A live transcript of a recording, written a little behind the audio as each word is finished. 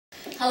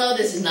Hello,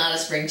 this is not a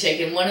spring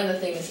chicken. One of the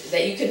things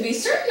that you can be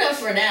certain of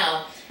for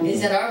now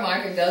is that our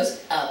market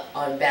goes up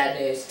on bad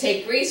news.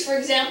 Take Greece, for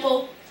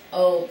example.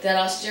 Oh, that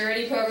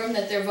austerity program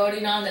that they're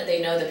voting on that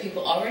they know that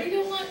people already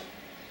don't want.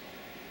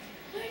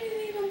 Why do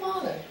they even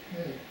bother?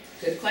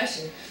 Good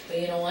question.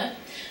 But you know what?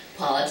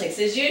 Politics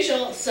as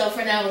usual. So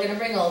for now, we're going to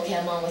bring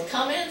Oldecam on with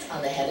comments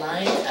on the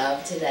headlines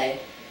of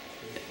today.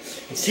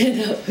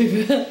 Stand up.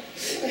 English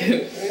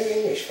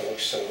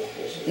folks, so...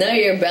 No,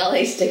 your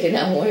belly's sticking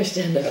out more.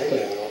 Stand up. I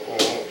know.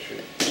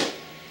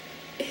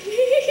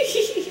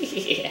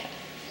 Yeah.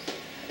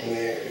 And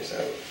there's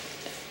out.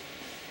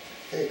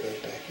 There it goes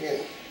back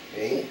in.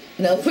 See?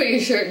 No, put your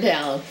shirt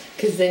down,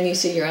 because then you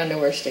see your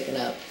underwear sticking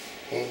up.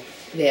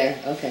 There,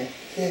 okay.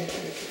 Yeah.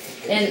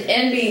 And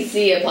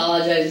NBC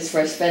apologizes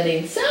for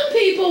offending some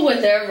people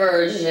with their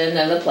version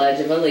of the Pledge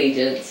of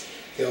Allegiance.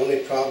 The only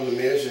problem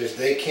is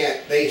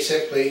they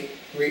simply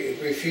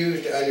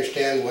refuse to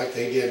understand what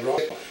they did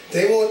wrong.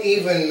 They won't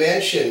even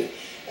mention,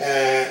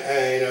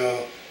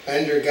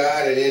 under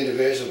God and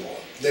indivisible.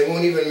 They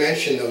won't even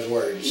mention those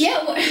words.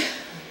 Yeah, well,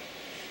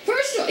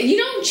 first of all, you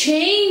don't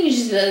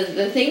change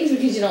the things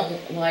because you don't,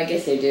 well, I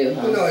guess they do,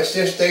 huh? Well, no, it's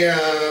just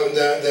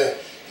the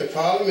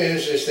problem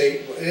is it's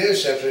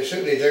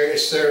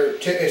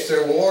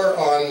their war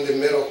on the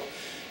middle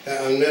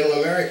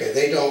America.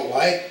 They don't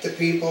like the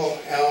people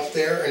out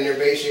there, and they're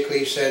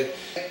basically said,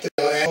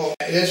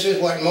 this is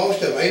what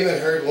most of them, I even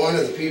heard one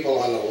of the people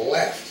on the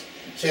left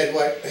said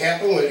what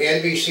happened with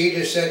NBC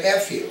just said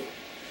F you.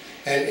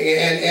 And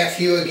F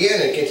you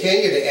again and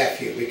continue to F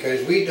you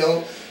because we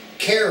don't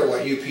care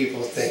what you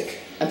people think.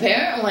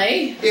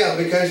 Apparently. Yeah,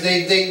 because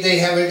they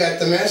haven't got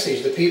the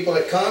message. The people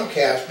at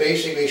Comcast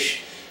basically,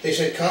 they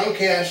said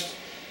Comcast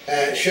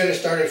should have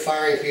started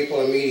firing people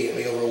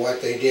immediately over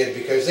what they did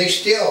because they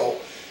still,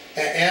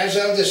 as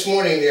of this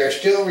morning, they are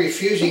still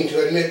refusing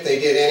to admit they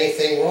did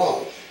anything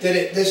wrong.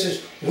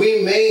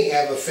 We may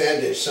have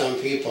offended some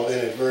people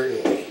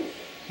inadvertently.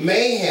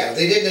 May have.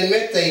 They didn't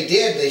admit they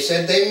did. They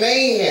said they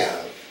may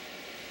have.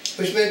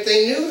 Which meant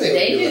they knew they were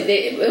doing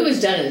it. It was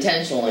done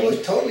intentionally. It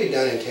was totally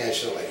done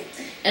intentionally.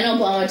 And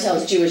Obama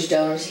tells Jewish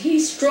donors he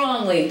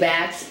strongly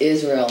backs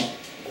Israel.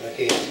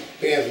 Okay,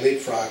 we have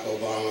leapfrog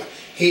Obama.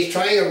 He's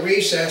trying to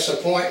recess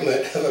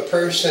appointment of a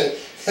person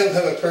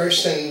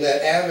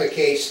that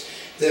advocates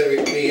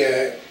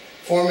the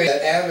formula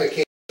that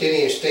advocates the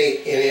Palestinian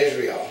state in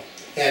Israel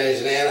and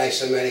is an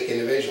anti-Semitic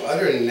individual.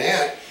 Other than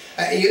that,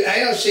 I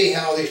don't see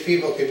how these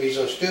people could be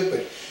so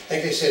stupid.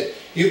 Like I said,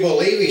 you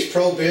believe he's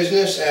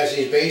pro-business as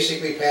he's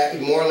basically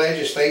passing more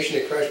legislation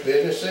to crush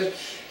businesses?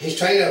 He's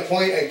trying to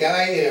appoint a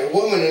guy, a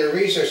woman in a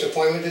resource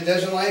appointment that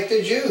doesn't like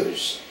the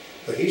Jews.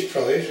 But he's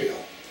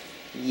pro-Israel.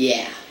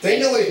 Yeah. They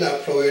know he's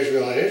not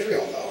pro-Israel in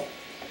Israel, though.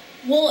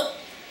 Well,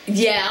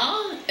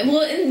 yeah.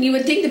 Well, and you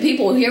would think the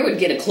people here would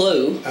get a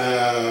clue.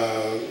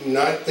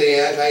 Not the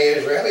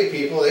anti-Israeli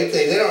people.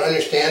 They don't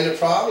understand the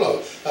problem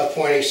of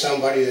appointing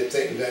somebody that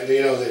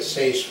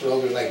says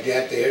slogans like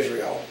 "Death to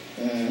Israel."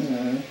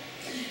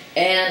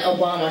 And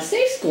Obama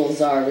Safe School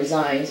czar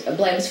resigns,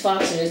 blames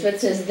Fox News, but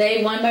says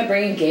they won by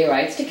bringing gay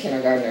rights to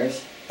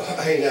kindergartners.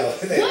 I know.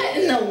 What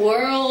in the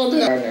world?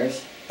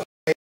 Kindergartners.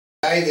 A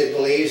guy that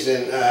believes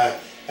in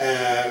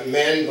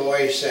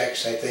man-boy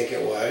sex, I think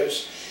it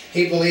was.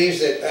 He believes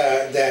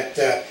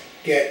that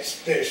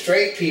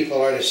straight people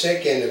are the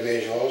sick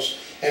individuals,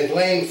 and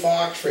blamed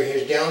Fox for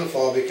his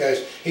downfall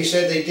because he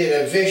said they did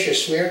a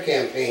vicious smear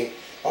campaign.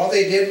 All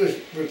they did was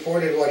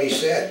reported what he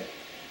said.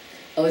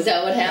 Oh, is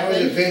that what happened?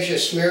 It was a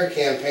vicious smear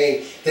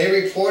campaign. They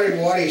reported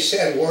what he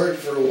said word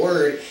for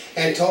word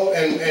and told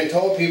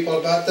people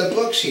about the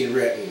books he'd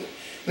written.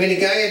 I mean, the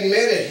guy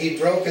admitted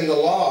he'd broken the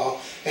law,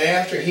 and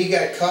after he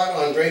got caught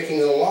on breaking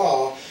the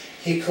law,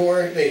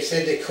 they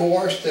said they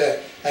coerced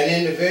an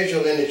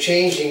individual into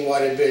changing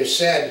what had been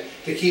said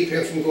to keep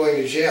him from going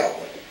to jail.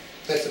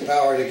 That's the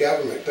power of the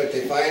government. But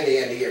they finally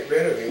had to get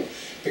rid of him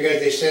because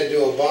they said to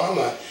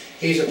Obama,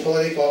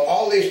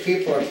 all these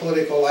people are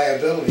political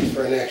liabilities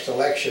for a next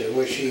election, in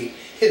which he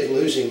is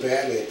losing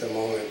badly at the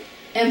moment.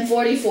 And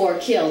 44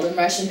 killed in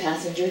Russian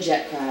passenger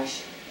jet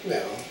crash.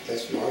 No,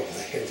 that's normal.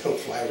 They don't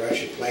fly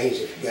Russian planes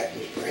if you've got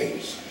these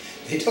brains.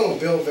 They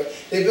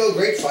build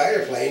great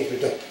fighter planes,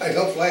 but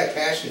don't fly a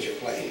passenger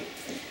plane.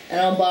 And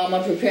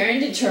Obama preparing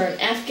to turn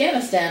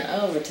Afghanistan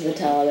over to the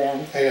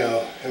Taliban. I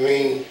know. I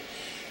mean,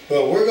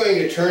 well, we're going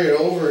to turn it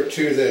over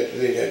to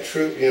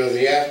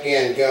the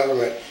Afghan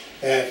government.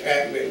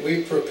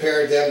 We've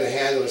prepared them to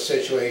handle the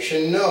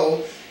situation.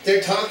 No,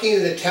 they're talking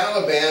to the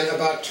Taliban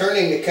about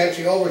turning the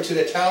country over to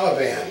the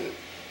Taliban.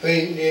 I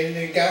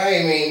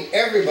mean,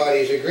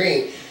 everybody's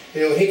agreeing.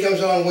 When he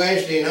comes on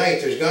Wednesday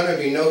night, there's going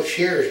to be no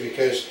cheers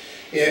because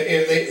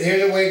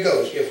here's the way it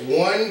goes. If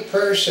one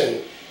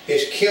person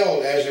is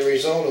killed as a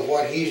result of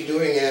what he's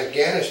doing in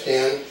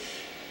Afghanistan,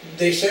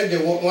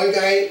 one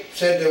guy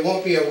said there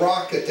won't be a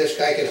rock that this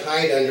guy can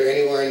hide under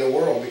anywhere in the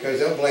world because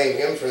they'll blame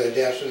him for the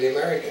deaths of the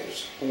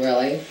Americans.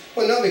 Really?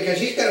 Well, no, because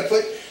he's got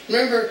to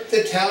remember,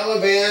 the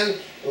Taliban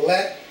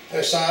let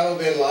Osama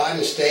bin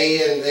Laden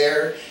stayed in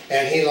there,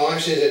 and he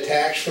launched his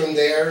attacks from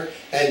there,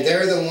 and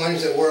they're the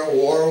ones that we're at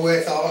war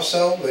with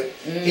also, but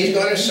he's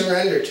going to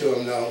surrender to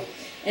them though.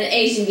 An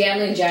Asian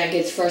gambling giant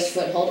gets first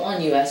foothold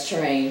on U.S.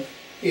 terrain.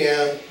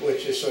 Yeah,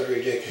 which is sort of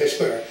ridiculous,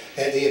 where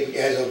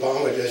as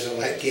Obama doesn't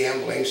like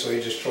gambling, so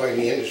he's destroying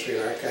the industry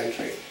in our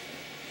country.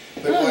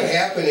 But what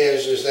happened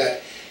is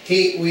that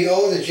we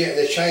owe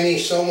the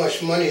Chinese so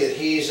much money that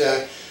he's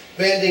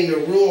bending the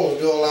rules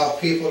to allow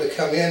people to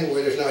come in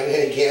where there's not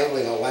any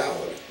gambling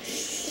allowed.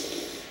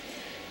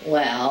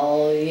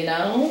 Well, you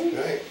know,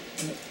 right.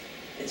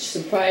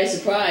 Surprise,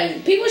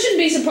 surprise. People shouldn't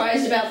be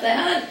surprised about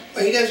that.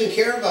 But he doesn't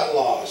care about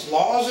laws.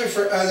 Laws are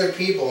for other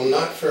people,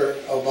 not for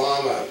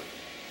Obama.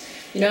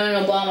 You know,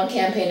 an Obama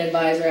campaign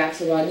advisor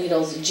Axel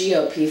Needle's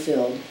GOP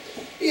field.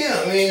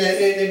 Yeah, I mean,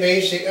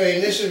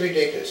 this is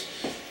ridiculous.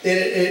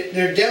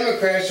 Their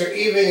Democrats are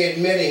even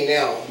admitting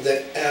now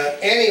that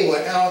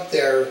anyone out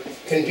there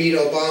can beat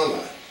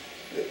Obama.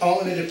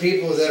 Only the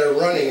people that are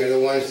running are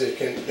the ones that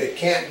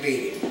can't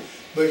beat him.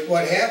 But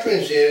what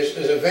happens is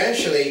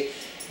eventually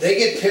they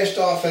get pissed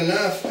off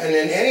enough, and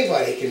then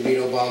anybody can beat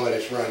Obama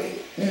that's running.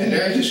 And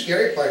there's the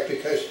scary part,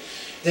 because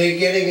they're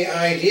getting the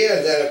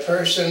idea that a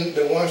person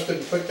that wants to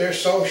bring their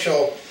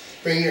social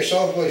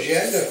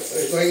agenda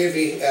is going to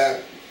be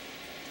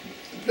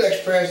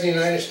next president of the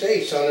United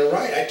States on the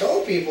right. I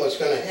told people it's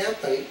going to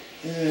happen,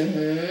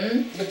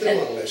 but they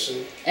won't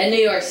listen. And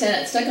New York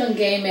Senate stuck on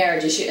gay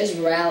marriage issue as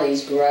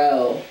rallies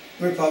grow.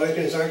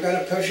 Republicans aren't going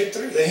to push it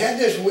through. They had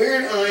this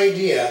weird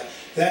idea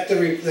that the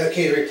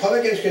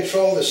Republicans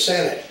control the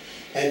Senate,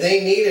 and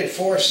they needed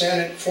four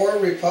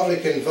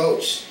Republican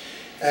votes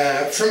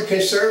from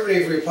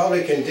conservative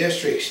Republican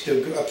districts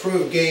to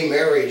approve gay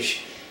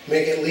marriage,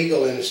 make it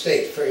legal in the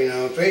state.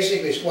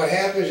 Basically what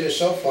happens is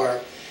so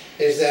far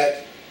is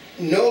that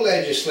no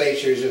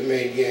legislatures have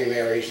made gay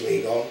marriage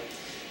legal.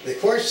 The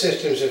court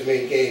systems have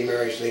made gay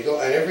marriage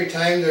legal, and every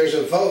time there's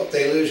a vote,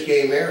 they lose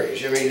gay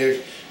marriage. I mean,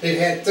 they've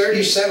had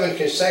 37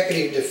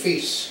 consecutive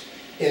defeats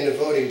in the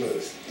voting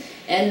booth.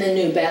 And the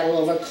new battle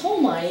over coal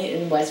mining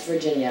in West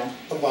Virginia.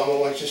 Obama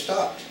wants it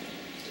stopped.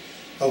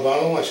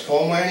 Obama wants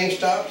coal mining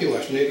stopped. He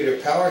wants nuclear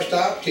power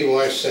stopped. He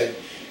wants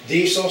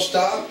diesel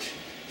stopped.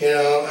 Sooner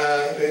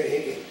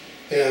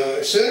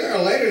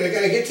or later they're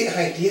going to get the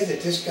idea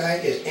that this guy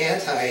is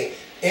anti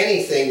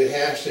anything that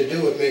has to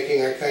do with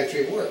making our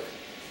country work.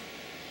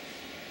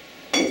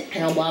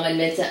 And Obama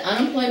admits that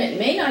unemployment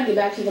may not get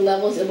back to the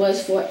levels it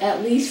was for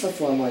at least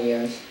 4 more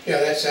years. Yeah,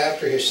 that's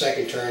after his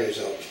second term is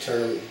over.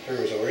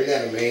 Isn't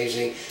that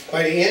amazing?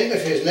 By the end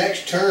of his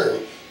next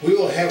term, we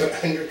will have it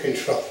under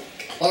control.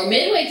 Or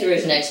midway through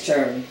his next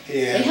term.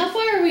 Yeah. And how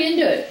far are we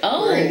into it?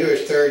 Oh. We're into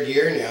his third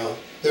year now.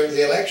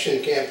 The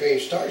election campaign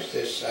starts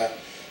this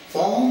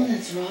fall. Oh,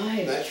 that's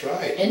right. That's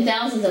right. And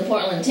thousands in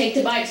Portland take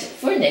to bikes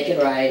for a naked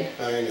ride.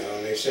 I know,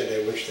 and they said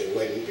they wish they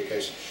wouldn't,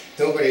 because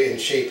nobody in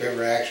shape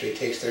ever actually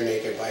takes their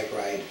naked bike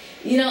ride.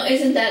 You know,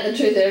 isn't that the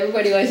truth that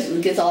everybody always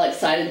gets all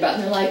excited about?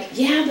 And they're like,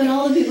 yeah, but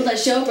all the people that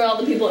show up are all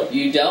the people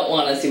you don't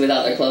want to see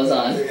without their clothes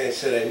on. I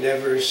said I'd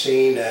never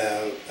seen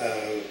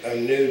a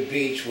nude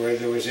beach where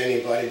there was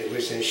anybody that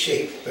was in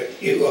shape but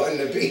you on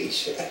the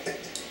beach.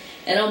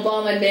 And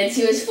Obama admits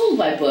he was fooled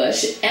by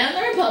Bush and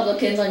the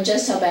Republicans on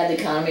just how bad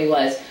the economy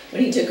was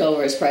when he took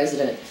over as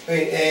president. I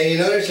mean, and you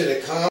notice that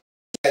the comment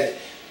that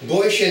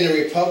Bush and the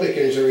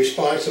Republicans are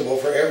responsible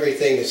for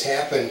everything that's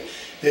happened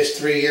this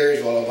 3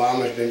 years while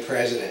Obama's been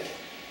president.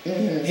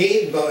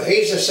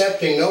 He's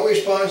accepting no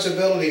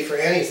responsibility for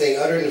anything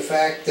other than the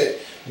fact that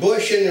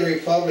Bush and the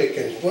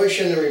Republicans,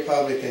 Bush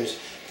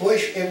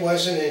it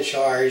wasn't in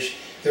charge,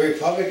 the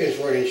Republicans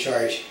weren't in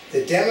charge.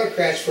 The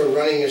Democrats were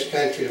running this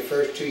country the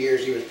first 2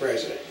 years he was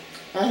president.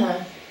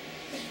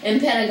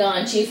 And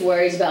Pentagon chief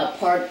worries about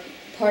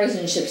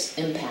partisanship's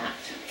impact.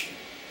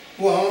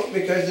 Well,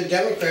 because the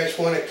Democrats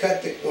want to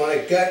gut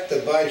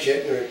the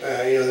budget.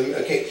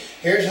 Okay,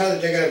 here's how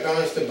they're going to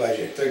balance the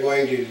budget. They're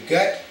going to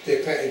gut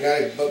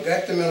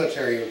the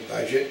military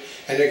budget,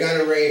 and they're going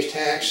to raise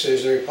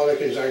taxes. The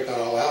Republicans aren't going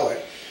to allow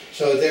it.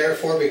 So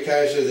therefore,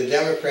 because of the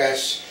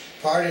Democrats'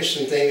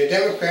 partisan thing, the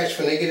Democrats,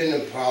 when they get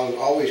into problems,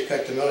 always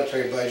cut the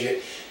military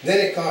budget. Then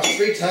it costs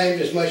 3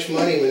 times as much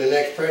money when the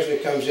next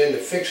president comes in to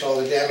fix all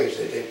the damage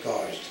that they've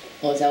caused.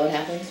 Oh, is that what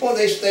happens? Well,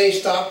 they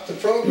stop the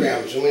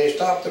programs, and when you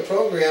stop the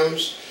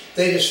programs,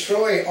 they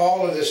destroy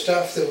all of the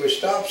stuff that was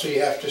stopped, so you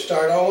have to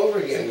start all over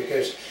again,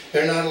 because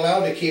they're not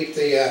allowed to keep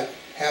the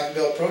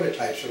half-built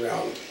prototypes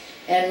around.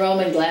 And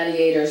Roman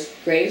gladiator's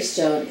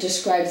gravestone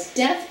describes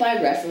death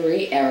by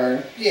referee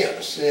error.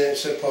 Yes, I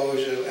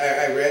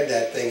read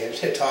that thing.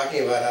 It's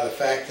talking about how the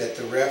fact that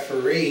the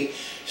referee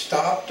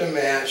stopped a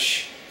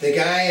match. The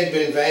guy had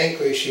been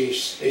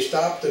vanquished. They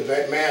stopped the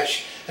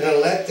match and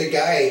then let the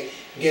guy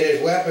get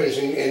his weapons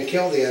and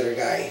kill the other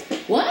guy.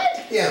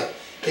 What? Yeah.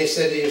 They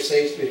said,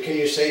 can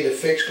you say the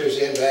fix was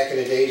in back in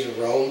the days of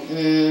Rome?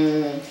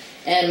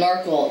 And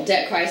Merkel,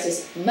 debt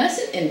crisis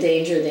mustn't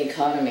endanger the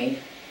economy.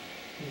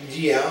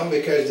 Yeah,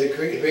 because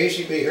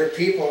basically her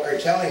people are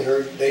telling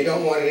her they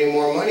don't want any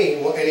more money,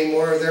 any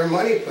more of their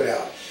money put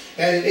out.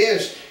 As it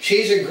is,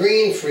 she's a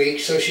green freak,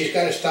 so she's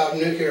got to stop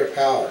nuclear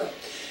power.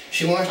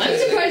 She wants I'm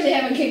surprised they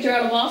haven't kicked her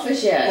out of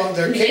office yet. Well,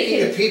 they're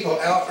kicking the people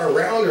out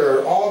around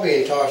her are all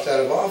being tossed out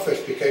of office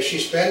because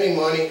she's spending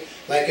money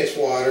like it's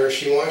water.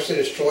 She wants to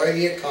destroy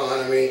the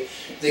economy.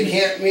 They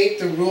can't meet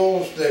the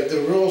rules,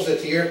 the rules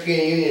that the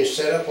European Union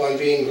set up on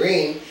being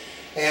green,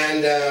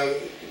 and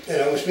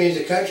which means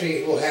the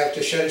country will have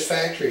to shut its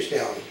factories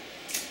down.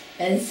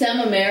 And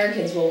some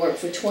Americans will work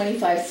for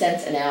 25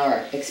 cents an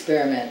hour.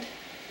 Experiment.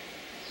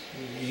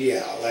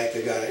 Yeah, like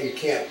they're gonna. You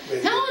can't.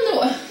 How in the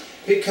world?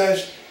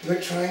 Because we're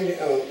trying to,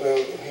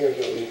 here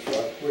we go,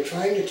 leapfrog. We're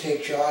trying to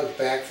take jobs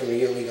back from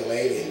the illegal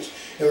aliens,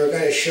 and we're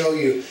going to show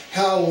you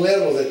how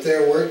little that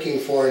they're working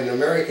for, and an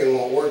American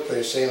won't work for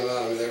the same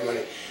amount of their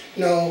money.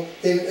 No,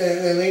 the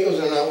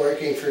illegals are not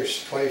working for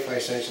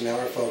 25 cents an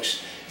hour,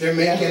 folks. They're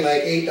making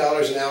like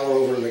 $8 an hour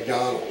over at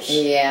McDonald's.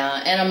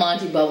 Yeah, and a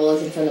Monty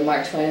Bubbleism from the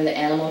Mark Twain of the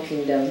Animal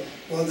Kingdom.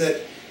 Well,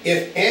 that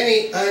if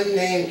any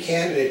unnamed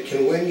candidate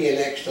can win the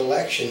next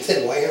election,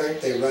 then why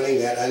aren't they running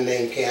that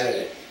unnamed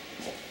candidate?